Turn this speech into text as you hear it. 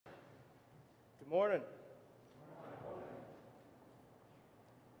Morning.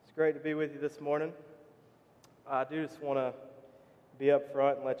 It's great to be with you this morning. I do just want to be up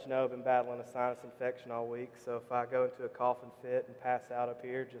front and let you know I've been battling a sinus infection all week, so if I go into a coughing fit and pass out up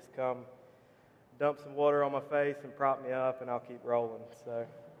here, just come dump some water on my face and prop me up, and I'll keep rolling. So,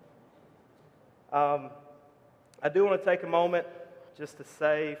 I do want to take a moment just to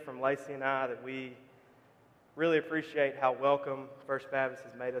say from Lacey and I that we really appreciate how welcome First Baptist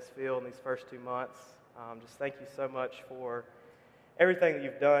has made us feel in these first 2 months. Just thank you so much for everything that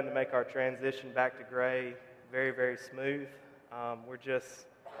you've done to make our transition back to Gray very, very smooth. We're just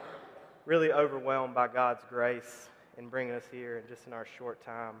really overwhelmed by God's grace in bringing us here and just in our short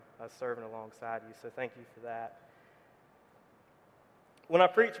time serving alongside you. So thank you for that. When I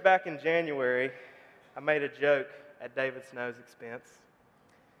preached back in January, I made a joke at David Snow's expense,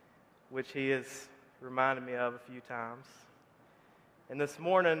 which he has reminded me of a few times. And this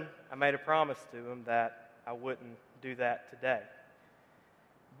morning, I made a promise to him that I wouldn't do that today.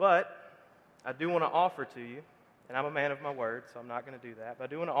 But I do want to offer to you, and I'm a man of my word, so I'm not going to do that, but I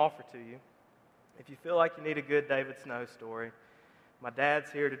do want to offer to you, if you feel like you need a good David Snow story, my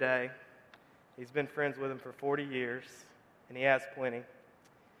dad's here today. He's been friends with him for 40 years, and he has plenty.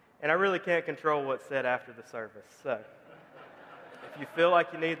 And I really can't control what's said after the service. So if you feel like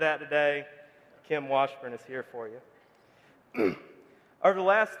you need that today, Kim Washburn is here for you. Over the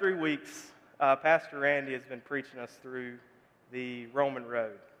last 3 weeks, Pastor Randy has been preaching us through the Roman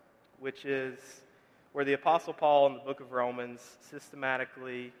road, which is where the Apostle Paul in the book of Romans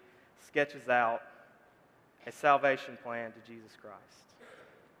systematically sketches out a salvation plan to Jesus Christ.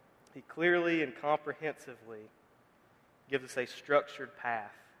 He clearly and comprehensively gives us a structured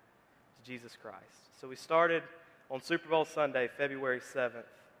path to Jesus Christ. So we started on Super Bowl Sunday, February 7th.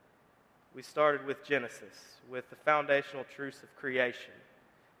 We started with Genesis, with the foundational truths of creation,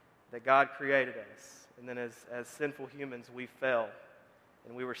 that God created us. And then as sinful humans, we fell,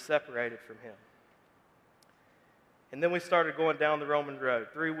 and we were separated from Him. And then we started going down the Roman road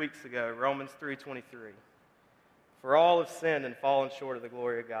 3 weeks ago, Romans 3:23. For all have sinned and fallen short of the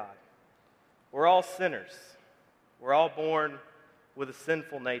glory of God. We're all sinners. We're all born with a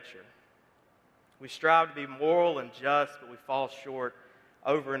sinful nature. We strive to be moral and just, but we fall short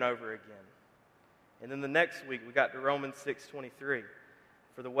over and over again. And then the next week, we got to Romans 6:23.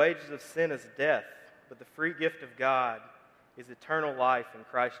 For the wages of sin is death, but the free gift of God is eternal life in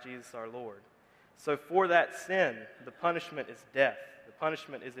Christ Jesus our Lord. So for that sin, the punishment is death. The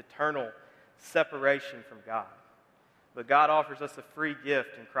punishment is eternal separation from God. But God offers us a free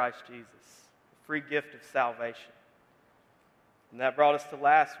gift in Christ Jesus, a free gift of salvation. And that brought us to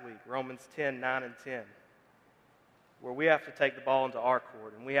last week, Romans 10:9 and 10. Where we have to take the ball into our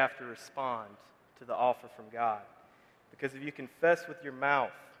court and we have to respond to the offer from God. Because if you confess with your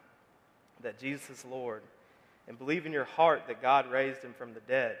mouth that Jesus is Lord and believe in your heart that God raised Him from the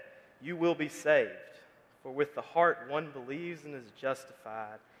dead, you will be saved. For with the heart one believes and is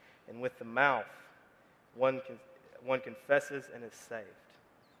justified, and with the mouth one confesses and is saved.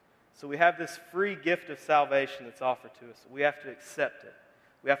 So we have this free gift of salvation that's offered to us. We have to accept it.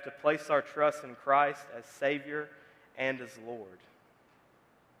 We have to place our trust in Christ as Savior and as Lord.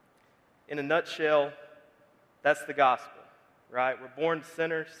 In a nutshell, that's the gospel, right? We're born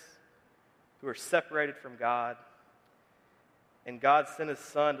sinners who are separated from God, and God sent His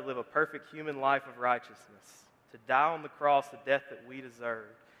Son to live a perfect human life of righteousness, to die on the cross the death that we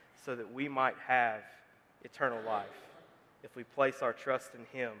deserved, so that we might have eternal life. If we place our trust in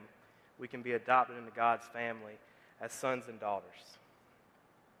Him, we can be adopted into God's family as sons and daughters.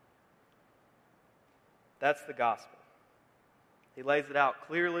 That's the gospel. He lays it out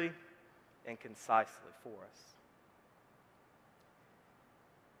clearly and concisely for us.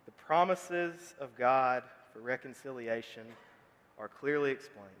 The promises of God for reconciliation are clearly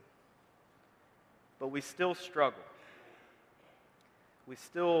explained. But we still struggle. We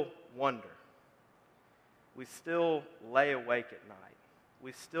still wonder. We still lay awake at night.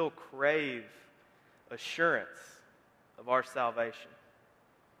 We still crave assurance of our salvation.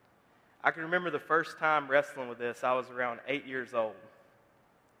 I can remember the first time wrestling with this. I was around 8 years old.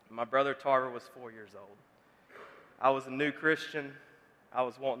 My brother Tarver was 4 years old. I was a new Christian. I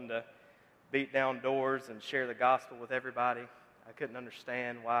was wanting to beat down doors and share the gospel with everybody. I couldn't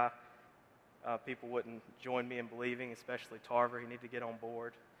understand why people wouldn't join me in believing, especially Tarver. He needed to get on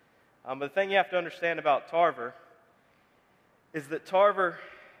board. But the thing you have to understand about Tarver is that Tarver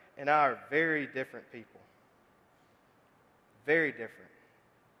and I are very different people. Very different.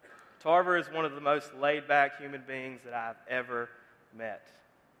 Tarver is one of the most laid-back human beings that I've ever met.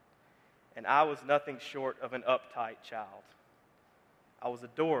 And I was nothing short of an uptight child. I was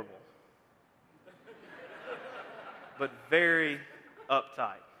adorable. but very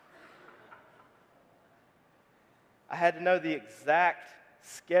uptight. I had to know the exact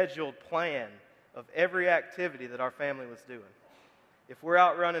scheduled plan of every activity that our family was doing. If we're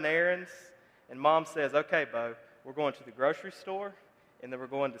out running errands and Mom says, okay, Bo, we're going to the grocery store, and then we're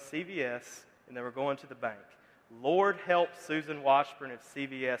going to CVS, and then we're going to the bank. Lord help Susan Washburn if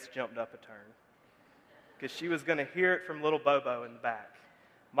CVS jumped up a turn, because she was going to hear it from little Bobo in the back.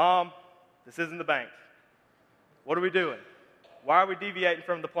 Mom, this isn't the bank. What are we doing? Why are we deviating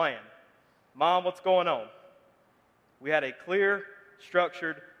from the plan? Mom, what's going on? We had a clear,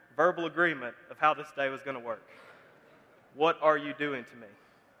 structured, verbal agreement of how this day was going to work. What are you doing to me?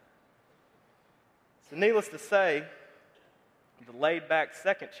 So needless to say, the laid-back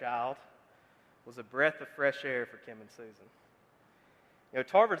second child was a breath of fresh air for Kim and Susan. You know,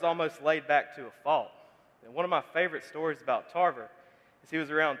 Tarver's almost laid back to a fault. And one of my favorite stories about Tarver is he was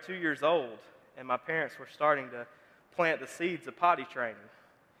around 2 years old, and my parents were starting to plant the seeds of potty training.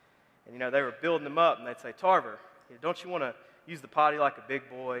 And, you know, they were building them up, and they'd say, Tarver, don't you want to use the potty like a big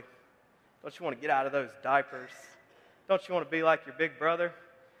boy? Don't you want to get out of those diapers? Don't you want to be like your big brother?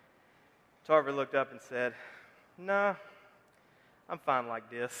 Tarver looked up and said, nah, I'm fine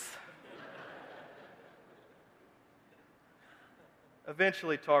like this.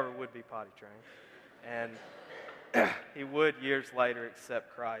 Eventually, Tarver would be potty trained, and he would, years later,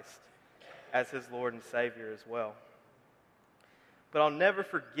 accept Christ as his Lord and Savior as well. But I'll never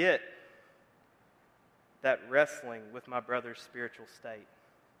forget that wrestling with my brother's spiritual state.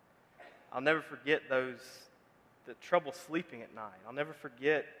 I'll never forget the trouble sleeping at night. I'll never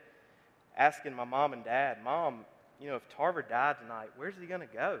forget asking my mom and dad, Mom, you know, if Tarver died tonight, where's he going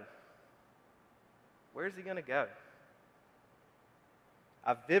to go? Where's he going to go?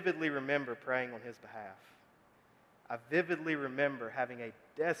 I vividly remember praying on his behalf. I vividly remember having a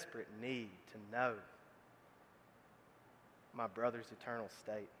desperate need to know my brother's eternal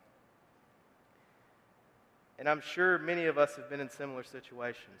state. And I'm sure many of us have been in similar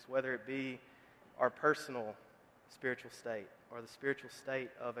situations, whether it be our personal spiritual state or the spiritual state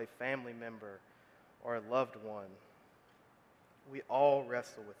of a family member or a loved one. We all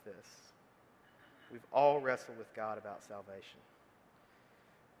wrestle with this. We've all wrestled with God about salvation.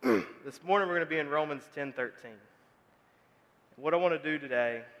 This morning we're going to be in Romans 10:13. What I want to do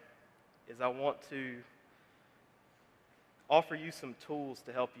today is I want to offer you some tools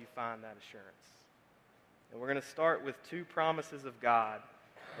to help you find that assurance. And we're going to start with two promises of God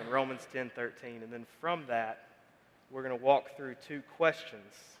in Romans 10:13. And then from that, we're going to walk through two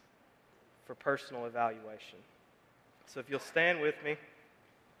questions for personal evaluation. So if you'll stand with me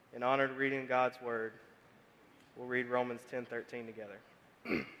in honor of reading God's Word, we'll read Romans 10:13 together.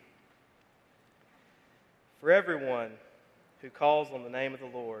 For everyone who calls on the name of the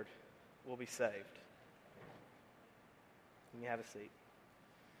Lord will be saved. You have a seat.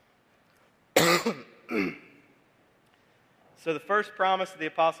 So the first promise of the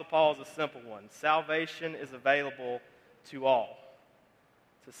Apostle Paul is a simple one. Salvation is available to all.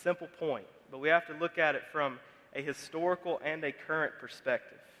 It's a simple point, but we have to look at it from a historical and a current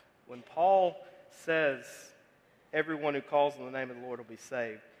perspective. When Paul says, everyone who calls on the name of the Lord will be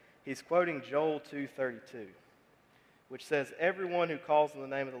saved, he's quoting Joel 2:32, which says, everyone who calls on the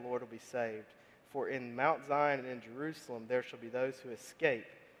name of the Lord will be saved. For in Mount Zion and in Jerusalem there shall be those who escape,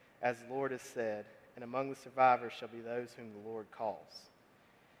 as the Lord has said, and among the survivors shall be those whom the Lord calls.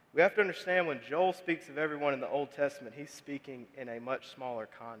 We have to understand when Joel speaks of everyone in the Old Testament, he's speaking in a much smaller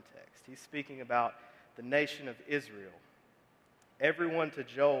context. He's speaking about the nation of Israel. Everyone to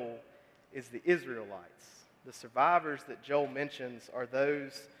Joel is the Israelites. The survivors that Joel mentions are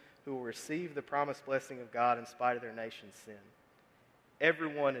those who will receive the promised blessing of God in spite of their nation's sin.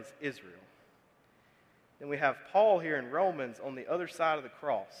 Everyone is Israel. Then we have Paul here in Romans on the other side of the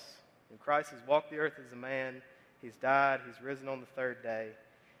cross. When Christ has walked the earth as a man, he's died, he's risen on the third day,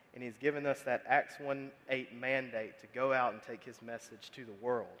 and he's given us that Acts 1:8 mandate to go out and take his message to the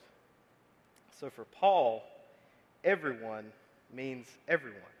world. So for Paul, everyone means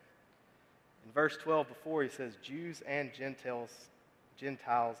everyone. In verse 12 before, he says Jews and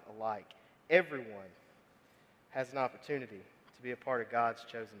Gentiles alike. Everyone has an opportunity to be a part of God's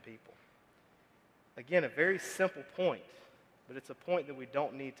chosen people. Again, a very simple point, but it's a point that we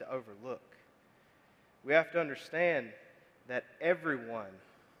don't need to overlook. We have to understand that everyone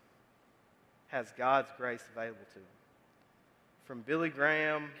has God's grace available to them. From Billy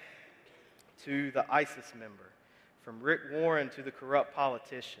Graham to the ISIS member, from Rick Warren to the corrupt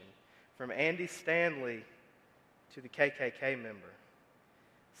politician, from Andy Stanley to the KKK member,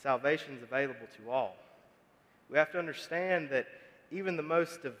 salvation is available to all. We have to understand that even the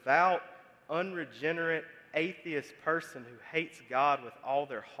most devout, unregenerate atheist person who hates God with all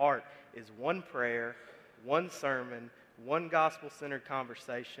their heart is one prayer, one sermon, one gospel-centered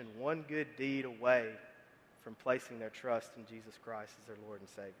conversation, one good deed away from placing their trust in Jesus Christ as their Lord and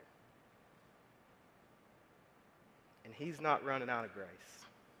Savior. And He's not running out of grace.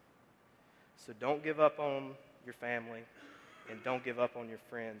 So don't give up on your family, and don't give up on your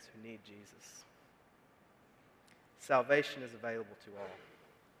friends who need Jesus. Salvation is available to all.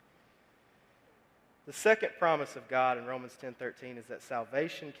 The second promise of God in Romans 10:13 is that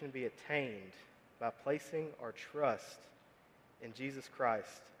salvation can be attained by placing our trust in Jesus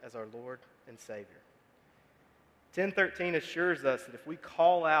Christ as our Lord and Savior. 10:13 assures us that if we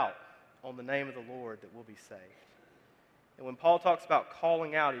call out on the name of the Lord, that we'll be saved. And when Paul talks about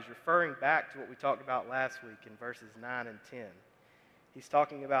calling out, he's referring back to what we talked about last week in verses 9 and 10. He's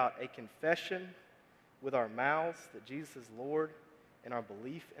talking about a confession with our mouths that Jesus is Lord and our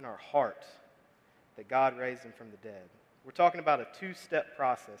belief in our heart that God raised Him from the dead. We're talking about a two-step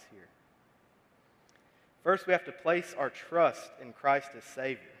process here. First, we have to place our trust in Christ as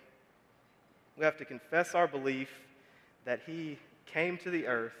Savior. We have to confess our belief that He came to the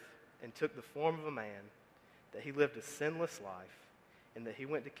earth and took the form of a man, that He lived a sinless life, and that He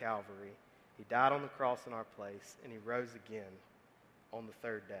went to Calvary. He died on the cross in our place, and He rose again on the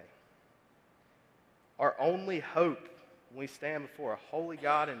third day. Our only hope when we stand before a holy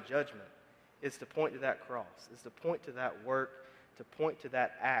God in judgment is to point to that cross, is to point to that work, to point to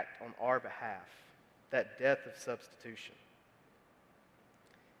that act on our behalf, that death of substitution.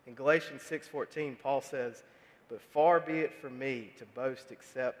 In Galatians 6:14, Paul says, "But far be it from me to boast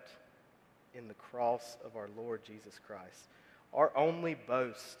except in the cross of our Lord Jesus Christ." Our only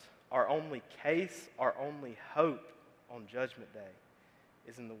boast, our only case, our only hope on Judgment Day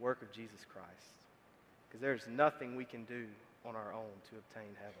is in the work of Jesus Christ. Because there's nothing we can do on our own to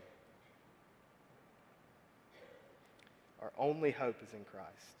obtain heaven. Our only hope is in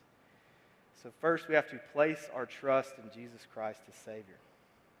Christ. So first we have to place our trust in Jesus Christ as Savior.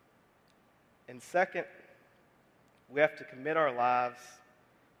 And second, we have to commit our lives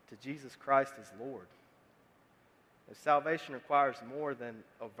to Jesus Christ as Lord. Now, salvation requires more than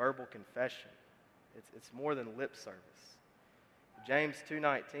a verbal confession. It's more than lip service. James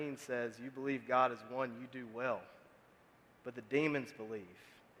 2:19 says, "You believe God is one, you do well. But the demons believe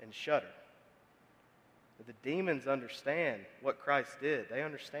and shudder." But the demons understand what Christ did. They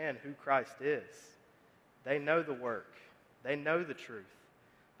understand who Christ is. They know the work. They know the truth.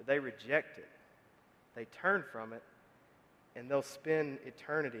 But they reject it. They turn from it, and they'll spend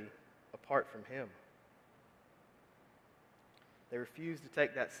eternity apart from Him. They refuse to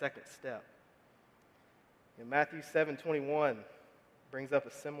take that second step. In Matthew 7:21 brings up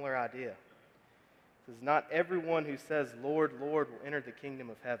a similar idea. It says, "Not everyone who says, 'Lord, Lord,' will enter the kingdom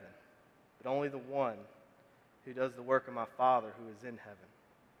of heaven, but only the one who does the work of my Father who is in heaven."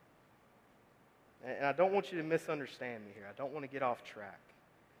 And I don't want you to misunderstand me here. I don't want to get off track.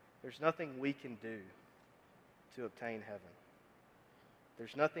 There's nothing we can do to obtain heaven.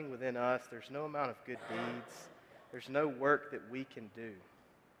 There's nothing within us. There's no amount of good deeds. There's no work that we can do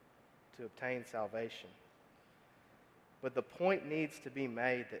to obtain salvation. But the point needs to be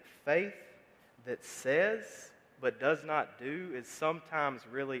made that faith that says but does not do is sometimes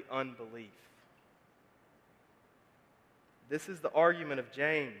really unbelief. This is the argument of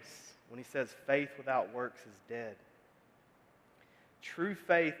James when he says faith without works is dead. True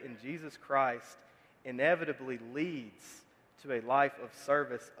faith in Jesus Christ inevitably leads to a life of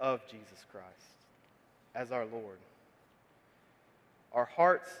service of Jesus Christ as our Lord. Our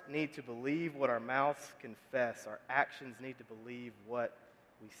hearts need to believe what our mouths confess. Our actions need to believe what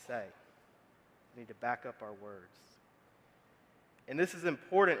we say. We need to back up our words. And this is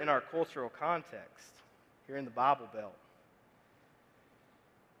important in our cultural context here in the Bible Belt.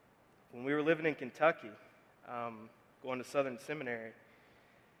 When we were living in Kentucky, going to Southern Seminary,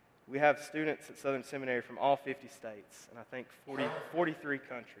 we have students at Southern Seminary from all 50 states, and I think 43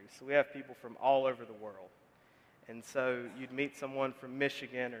 countries. So we have people from all over the world. And so you'd meet someone from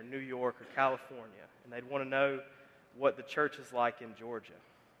Michigan or New York or California, and they'd want to know what the church is like in Georgia.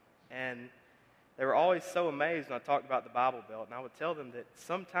 And they were always so amazed when I talked about the Bible Belt, and I would tell them that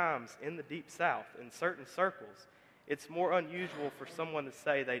sometimes in the Deep South, in certain circles, it's more unusual for someone to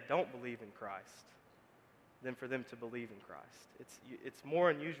say they don't believe in Christ than for them to believe in Christ. It's more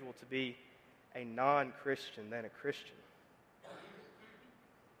unusual to be a non-Christian than a Christian.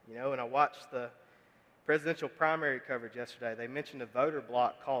 You know, and I watched the presidential primary coverage yesterday. They mentioned a voter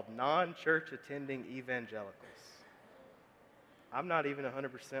bloc called non-church attending evangelicals. I'm not even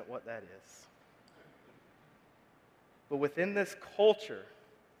 100% what that is. But within this culture,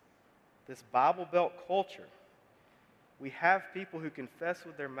 this Bible Belt culture, we have people who confess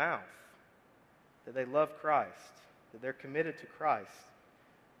with their mouth that they love Christ, that they're committed to Christ,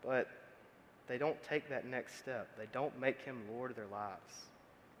 but they don't take that next step. They don't make him Lord of their lives.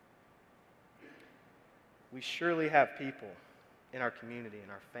 We surely have people in our community, in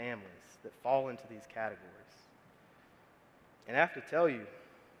our families, that fall into these categories. And I have to tell you,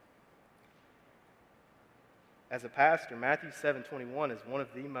 as a pastor, Matthew 7:21 is one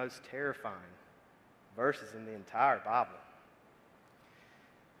of the most terrifying verses in the entire Bible.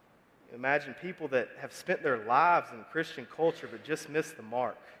 Imagine people that have spent their lives in Christian culture but just missed the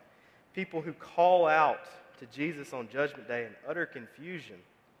mark. People who call out to Jesus on Judgment Day in utter confusion.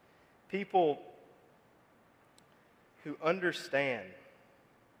 People who understand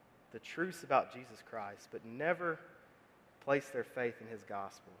the truths about Jesus Christ but never place their faith in his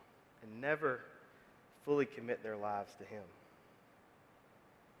gospel and never fully commit their lives to him.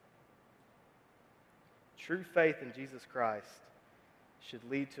 True faith in Jesus Christ should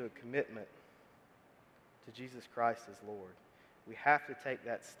lead to a commitment to Jesus Christ as Lord. We have to take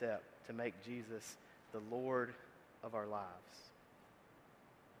that step to make Jesus the Lord of our lives.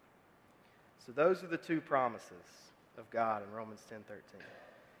 So those are the two promises of God in Romans 10:13.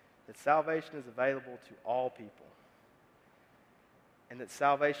 That salvation is available to all people, and that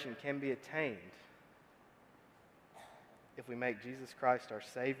salvation can be attained if we make Jesus Christ our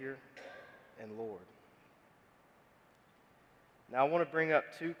Savior and Lord. Now I want to bring up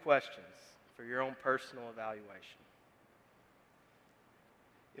two questions for your own personal evaluation.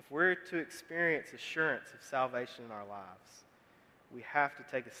 If we're to experience assurance of salvation in our lives, we have to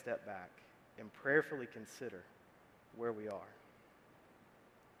take a step back and prayerfully consider where we are.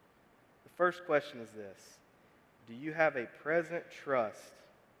 The first question is this: do you have a present trust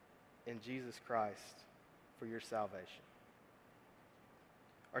in Jesus Christ for your salvation?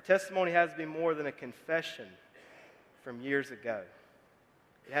 Our testimony has to be more than a confession from years ago.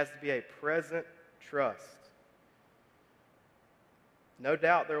 It has to be a present trust. No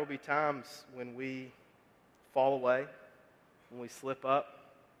doubt there will be times when we fall away, when we slip up.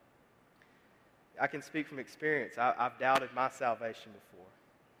 I can speak from experience. I've doubted my salvation before.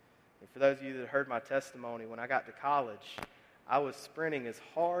 And for those of you that heard my testimony, when I got to college, I was sprinting as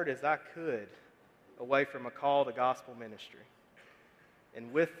hard as I could away from a call to gospel ministry.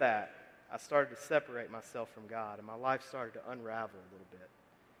 And with that, I started to separate myself from God, and my life started to unravel a little bit.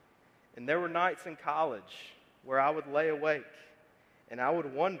 And there were nights in college where I would lay awake, and I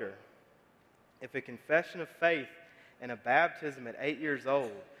would wonder if a confession of faith and a baptism at 8 years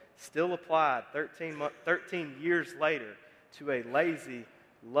old still applied 13 years later to a lazy,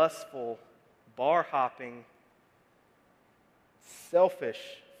 lustful, bar-hopping,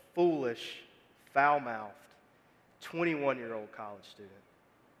 selfish, foolish, foul-mouthed 21-year-old college student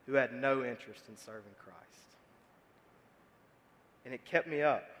who had no interest in serving Christ. And it kept me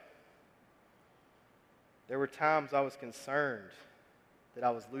up. There were times I was concerned that I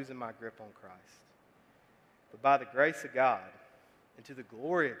was losing my grip on Christ. But by the grace of God and to the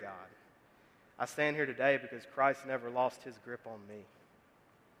glory of God, I stand here today because Christ never lost his grip on me.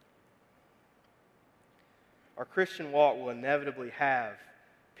 Our Christian walk will inevitably have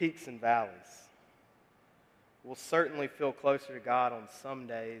peaks and valleys. We'll certainly feel closer to God on some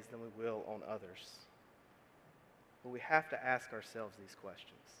days than we will on others. But we have to ask ourselves these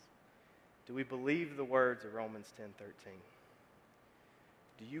questions. Do we believe the words of Romans 10:13?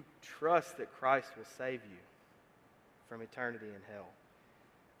 Do you trust that Christ will save you from eternity in hell?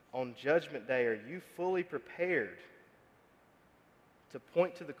 On Judgment Day, are you fully prepared to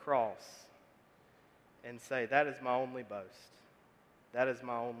point to the cross and say, that is my only boast. That is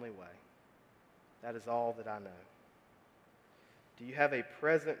my only way. That is all that I know. Do you have a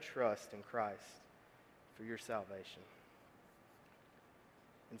present trust in Christ for your salvation?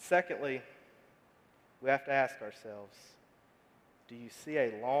 And secondly, we have to ask ourselves, do you see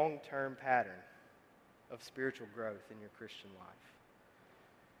a long-term pattern of spiritual growth in your Christian life?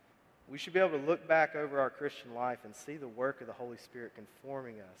 We should be able to look back over our Christian life and see the work of the Holy Spirit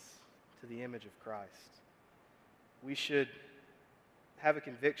conforming us to the image of Christ. We should have a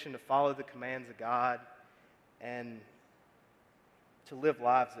conviction to follow the commands of God and to live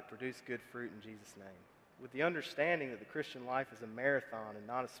lives that produce good fruit in Jesus' name, with the understanding that the Christian life is a marathon and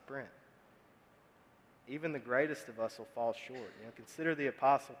not a sprint. Even the greatest of us will fall short. Consider the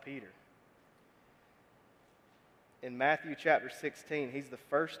Apostle Peter. In Matthew chapter 16, he's the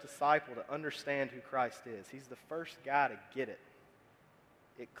first disciple to understand who Christ is. He's the first guy to get it.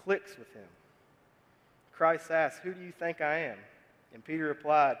 It clicks with him. Christ asks, "Who do you think I am?" And Peter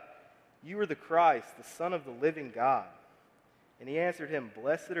replied, "You are the Christ, the Son of the living God." And he answered him,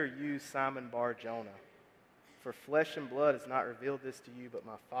 Blessed are you, Simon Bar-Jonah, for flesh and blood has not revealed this to you, but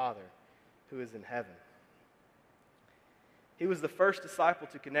my Father who is in heaven. He was the first disciple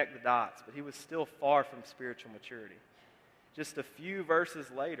to connect the dots, but he was still far from spiritual maturity. Just a few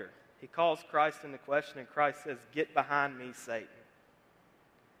verses later, he calls Christ into question, and Christ says, Get behind me, Satan.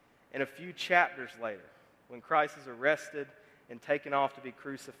 And a few chapters later, when Christ is arrested and taken off to be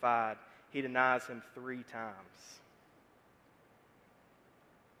crucified, he denies him 3 times.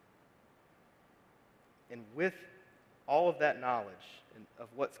 And with all of that knowledge of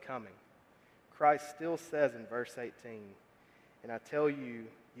what's coming, Christ still says in verse 18, And I tell you,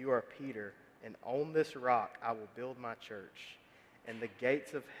 you are Peter, and on this rock I will build my church, and the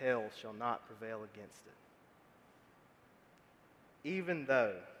gates of hell shall not prevail against it. Even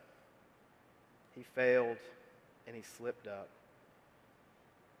though he failed and he slipped up,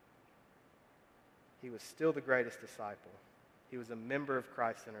 he was still the greatest disciple. He was a member of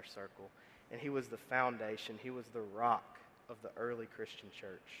Christ's inner circle, and he was the foundation. He was the rock of the early Christian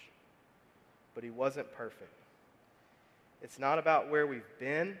church. But he wasn't perfect. It's not about where we've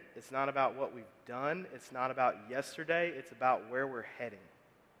been. It's not about what we've done. It's not about yesterday. It's about where we're heading.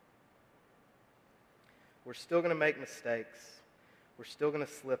 We're still going to make mistakes. We're still going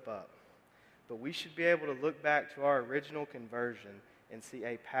to slip up. But we should be able to look back to our original conversion and see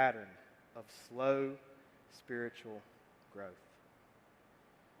a pattern of slow spiritual growth.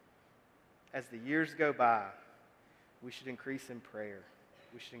 As the years go by, we should increase in prayer.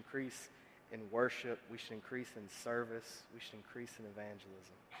 We should increase in worship. We should increase in service. We should increase in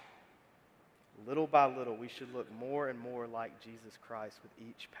evangelism. Little by little, we should look more and more like Jesus Christ with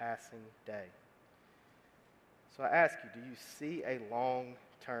each passing day. So I ask you, do you see a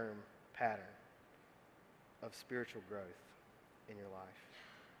long-term pattern of spiritual growth in your life?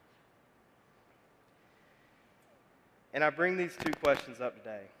 And I bring these 2 questions up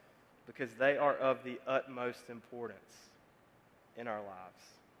today because they are of the utmost importance in our lives.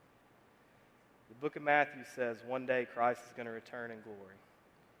 The book of Matthew says one day Christ is going to return in glory,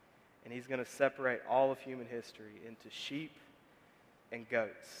 and he's going to separate all of human history into sheep and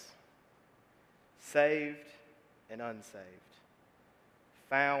goats, saved and unsaved,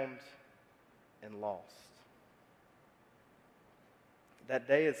 found and lost. That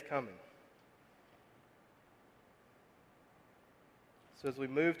day is coming. So as we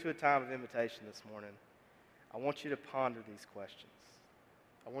move to a time of invitation this morning, I want you to ponder these questions.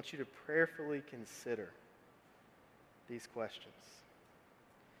 I want you to prayerfully consider these questions.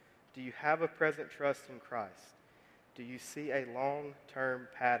 Do you have a present trust in Christ? Do you see a long-term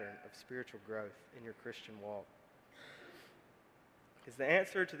pattern of spiritual growth in your Christian walk? Because the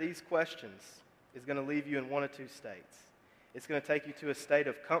answer to these questions is going to leave you in one of 2 states. It's going to take you to a state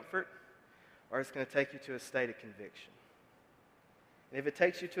of comfort, or it's going to take you to a state of conviction. And if it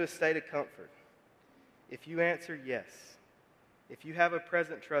takes you to a state of comfort, if you answer yes, if you have a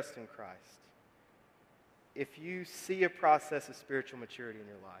present trust in Christ, if you see a process of spiritual maturity in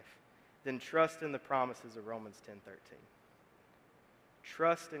your life, then trust in the promises of Romans 10:13.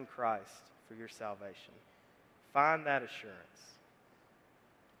 Trust in Christ for your salvation. Find that assurance.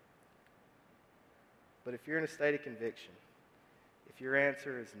 But if you're in a state of conviction, if your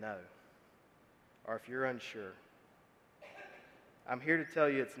answer is no, or if you're unsure, I'm here to tell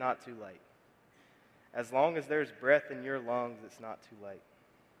you it's not too late. As long as there's breath in your lungs, it's not too late.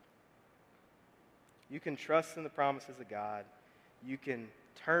 You can trust in the promises of God. You can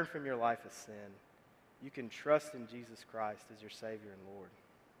turn from your life of sin. You can trust in Jesus Christ as your Savior and Lord.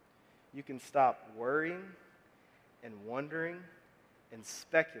 You can stop worrying and wondering and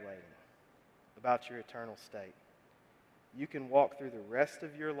speculating about your eternal state. You can walk through the rest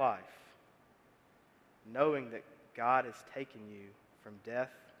of your life knowing that God has taken you from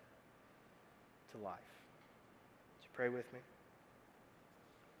death to life. Would you pray with me?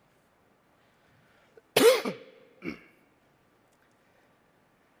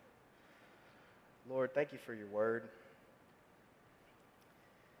 Lord, thank you for your word.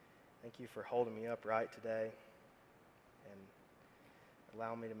 Thank you for holding me upright today and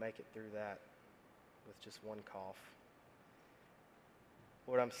allowing me to make it through that with just one cough.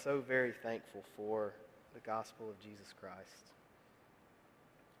 Lord, I'm so very thankful for the gospel of Jesus Christ.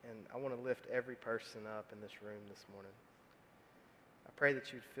 And I want to lift every person up in this room this morning. I pray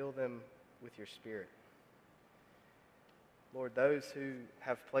that you'd fill them with your Spirit. Lord, those who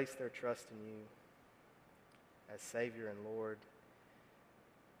have placed their trust in you as Savior and Lord,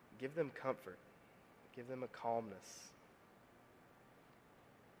 give them comfort. Give them a calmness.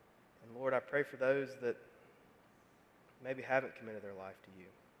 And Lord, I pray for those that maybe haven't committed their life to you.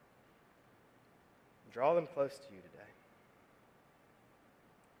 Draw them close to you today.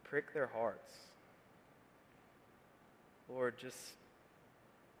 prick their hearts. Lord, just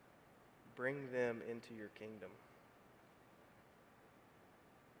bring them into your kingdom.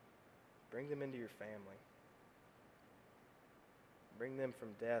 Bring them into your family. Bring them from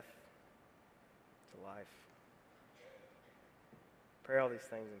death to life. Pray all these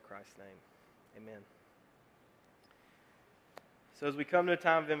things in Christ's name. Amen. So as we come to a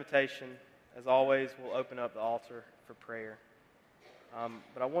time of invitation, as always, we'll open up the altar for prayer.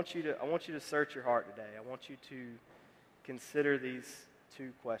 But I want you to search your heart today. I want you to consider these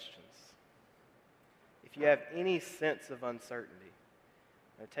two questions. If you have any sense of uncertainty,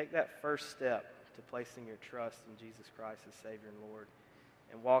 take that first step to placing your trust in Jesus Christ as Savior and Lord,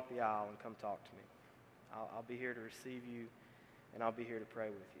 and walk the aisle and come talk to me. I'll be here to receive you, and I'll be here to pray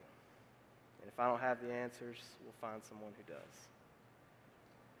with you. And if I don't have the answers, we'll find someone who does.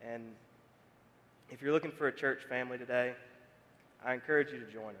 And if you're looking for a church family today, I encourage you to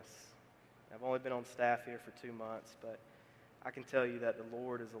join us. I've only been on staff here for 2 months, but I can tell you that the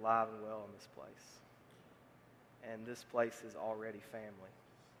Lord is alive and well in this place. And this place is already family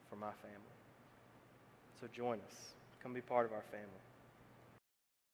for my family. So join us. Come be part of our family.